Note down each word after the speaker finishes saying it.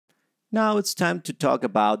Now it's time to talk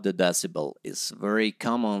about the decibel. It's very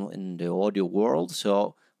common in the audio world,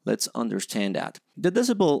 so let's understand that. The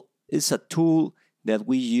decibel is a tool that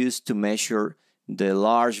we use to measure the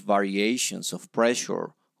large variations of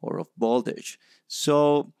pressure or of voltage.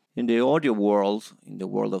 So in the audio world, in the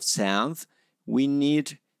world of sound, we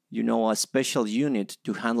need, a special unit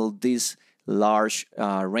to handle these large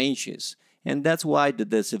ranges. And that's why the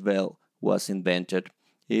decibel was invented.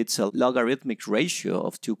 It's a logarithmic ratio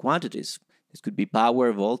of two quantities. This could be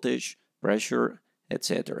power, voltage, pressure,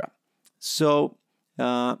 etc. So,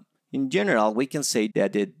 in general, we can say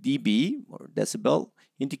that the dB or decibel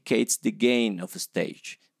indicates the gain of a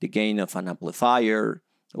stage, the gain of an amplifier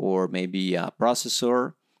or maybe a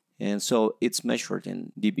processor, and so it's measured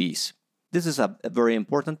in dBs. This is a very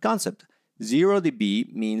important concept. 0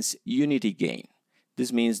 dB means unity gain.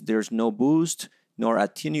 This means there's no boost nor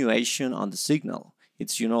attenuation on the signal.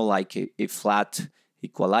 It's, like a flat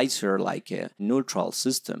equalizer, like a neutral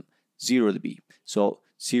system, 0 dB. So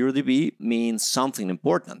 0 dB means something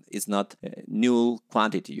important. It's not a null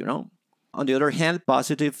quantity, On the other hand,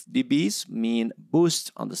 positive dBs mean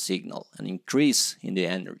boost on the signal, an increase in the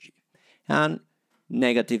energy. And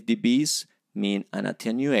negative dBs mean an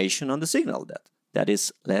attenuation on the signal, that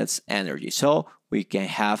is less energy. So we can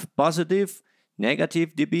have positive,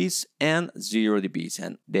 negative dBs, and 0 dBs,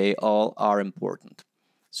 and they all are important.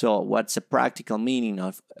 So what's the practical meaning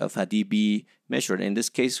of a dB measured? In this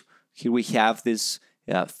case, here we have these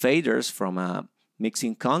faders from a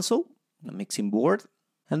mixing console, a mixing board,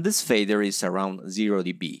 and this fader is around 0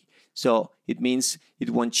 dB. So it means it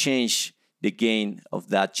won't change the gain of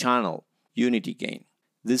that channel, unity gain.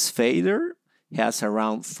 This fader has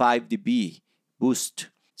around 5 dB boost.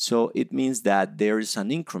 So it means that there is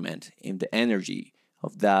an increment in the energy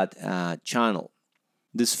of that channel.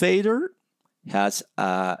 This fader has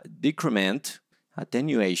a decrement,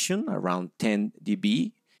 attenuation around 10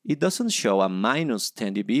 dB. It doesn't show a minus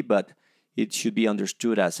 10 dB, but it should be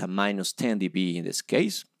understood as a minus 10 dB in this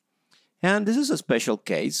case. And this is a special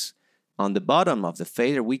case. On the bottom of the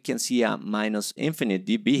fader, we can see a minus infinite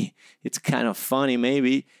dB. It's kind of funny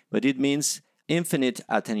maybe, but it means infinite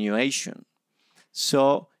attenuation.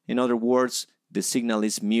 So, in other words, the signal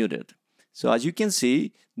is muted. So as you can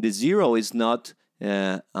see, the 0 is not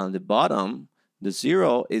on the bottom. The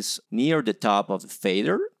 0 is near the top of the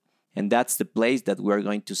fader, and that's the place that we're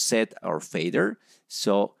going to set our fader.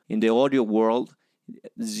 So in the audio world,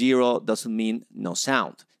 0 doesn't mean no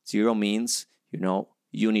sound. 0 means,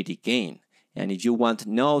 unity gain. And if you want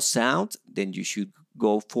no sound, then you should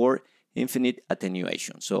go for infinite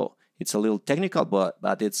attenuation. So it's a little technical,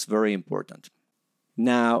 but it's very important.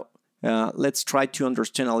 Now, let's try to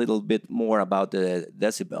understand a little bit more about the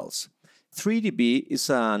decibels. 3 dB is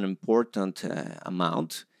an important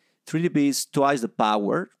amount. 3 dB is twice the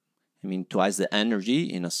power, twice the energy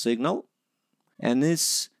in a signal, and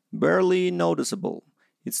it's barely noticeable.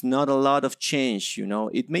 It's not a lot of change,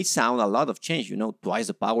 It may sound a lot of change, twice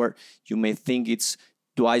the power. You may think it's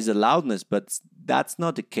twice the loudness, but that's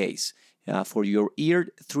not the case. For your ear,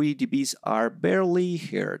 3 dBs are barely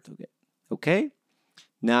heard, okay?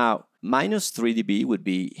 Now, minus 3 dB would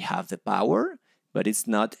be half the power, but it's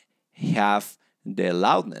not half the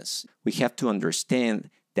loudness. We have to understand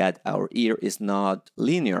that our ear is not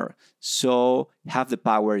linear, so half the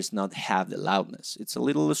power is not half the loudness. It's a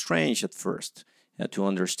little strange at first to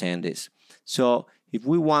understand this. So if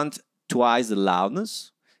we want twice the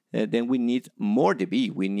loudness, then we need more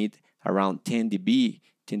dB. We need around 10 dB.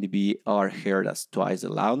 10 dB are heard as twice the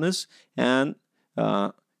loudness, and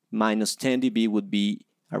minus 10 dB would be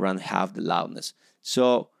around half the loudness.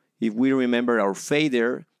 So if we remember our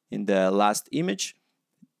fader in the last image,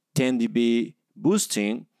 10 dB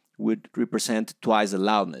boosting would represent twice the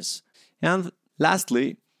loudness. And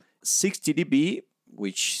lastly, 60 dB,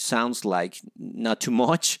 which sounds like not too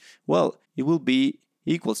much, well, it will be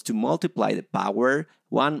equals to multiply the power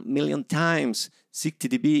 1,000,000 times. 60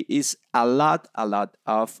 dB is a lot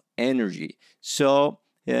of energy. So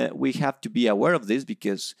we have to be aware of this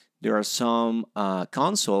because there are some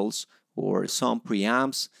consoles or some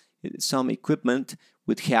preamps, some equipment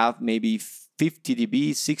would have maybe 50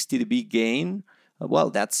 dB, 60 dB gain.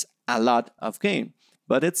 Well, that's a lot of gain,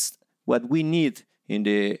 but it's what we need in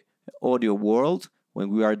the audio world when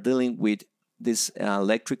we are dealing with these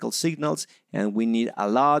electrical signals, and we need a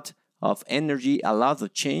lot of energy, a lot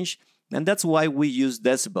of change, and that's why we use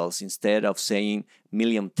decibels instead of saying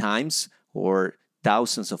million times or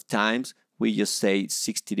thousands of times. We just say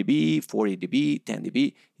 60 dB, 40 dB, 10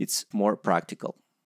 dB. It's more practical.